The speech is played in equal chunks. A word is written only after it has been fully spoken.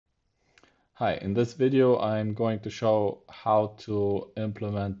Hi, in this video I'm going to show how to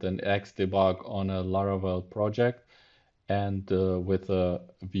implement an xdebug on a Laravel project and with a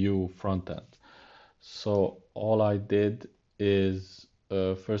Vue frontend. So all I did is,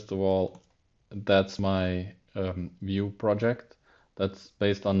 first of all, that's my Vue project. That's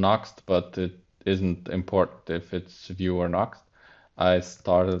based on Nuxt, but it isn't important if it's Vue or Nuxt. I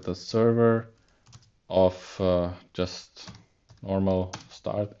started a server of just normal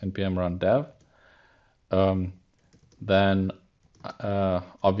start npm run dev. Then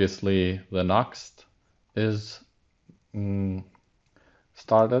obviously the Nuxt is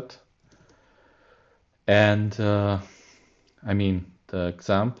started, and I mean the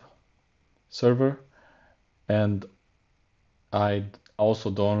xampp server, and I also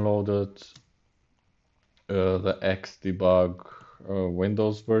downloaded the xdebug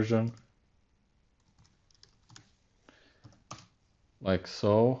Windows version, like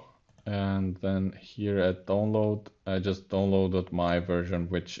so. And then here at download, I just downloaded my version,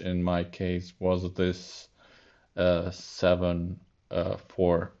 which in my case was this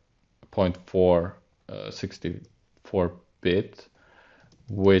 7.4 64-bit,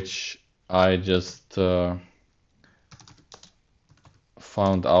 which I just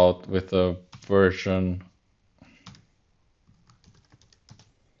found out with a version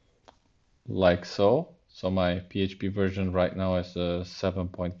like so. So my PHP version right now is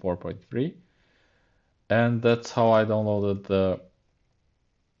 7.4.3, and that's how I downloaded the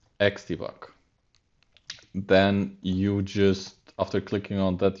xdebug. Then you just, after clicking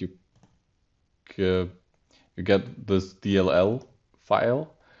on that, you get this DLL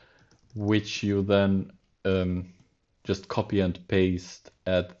file, which you then just copy and paste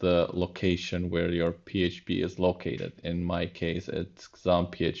at the location where your PHP is located. In my case, it's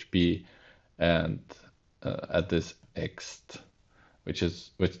xampp, and at this ext, which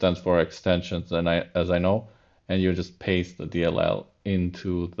stands for extensions, and as I know, and you just paste the DLL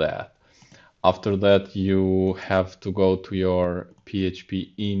into that. After that, you have to go to your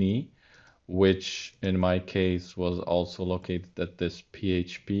php.ini, which in my case was also located at this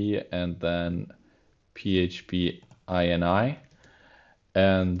PHP and then php.ini,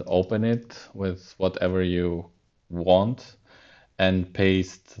 and open it with whatever you want and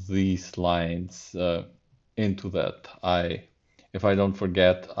paste these lines into that. If I don't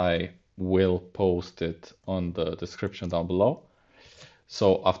forget, I will post it on the description down below.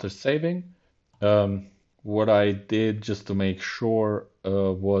 So after saving, what I did just to make sure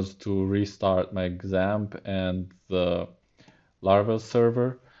was to restart my xampp and the Laravel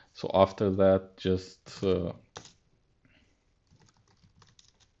server. So after that, just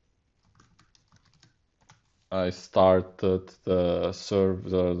I started the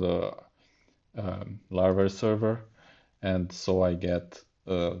Laravel server, and so I get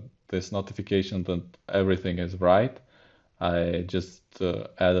this notification that everything is right. I just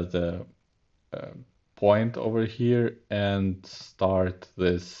added a point over here and start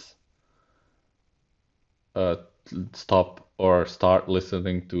this start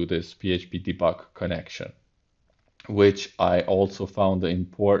listening to this PHP debug connection, which I also found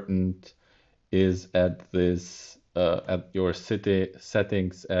important is at this at your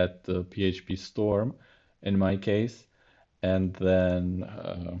settings at the Phpstorm in my case, and then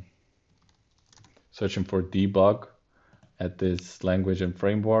searching for debug at this language and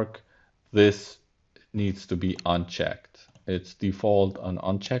framework. This needs to be unchecked. It's default on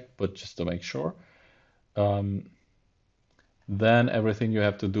unchecked, but just to make sure. Then everything you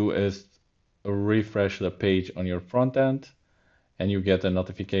have to do is refresh the page on your front end, and you get a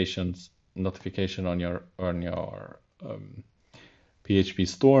notification on your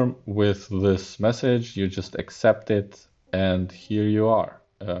Phpstorm with this message. You just accept it, and here you are,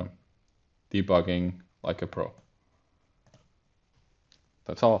 debugging like a pro.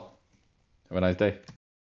 That's all. Have a nice day.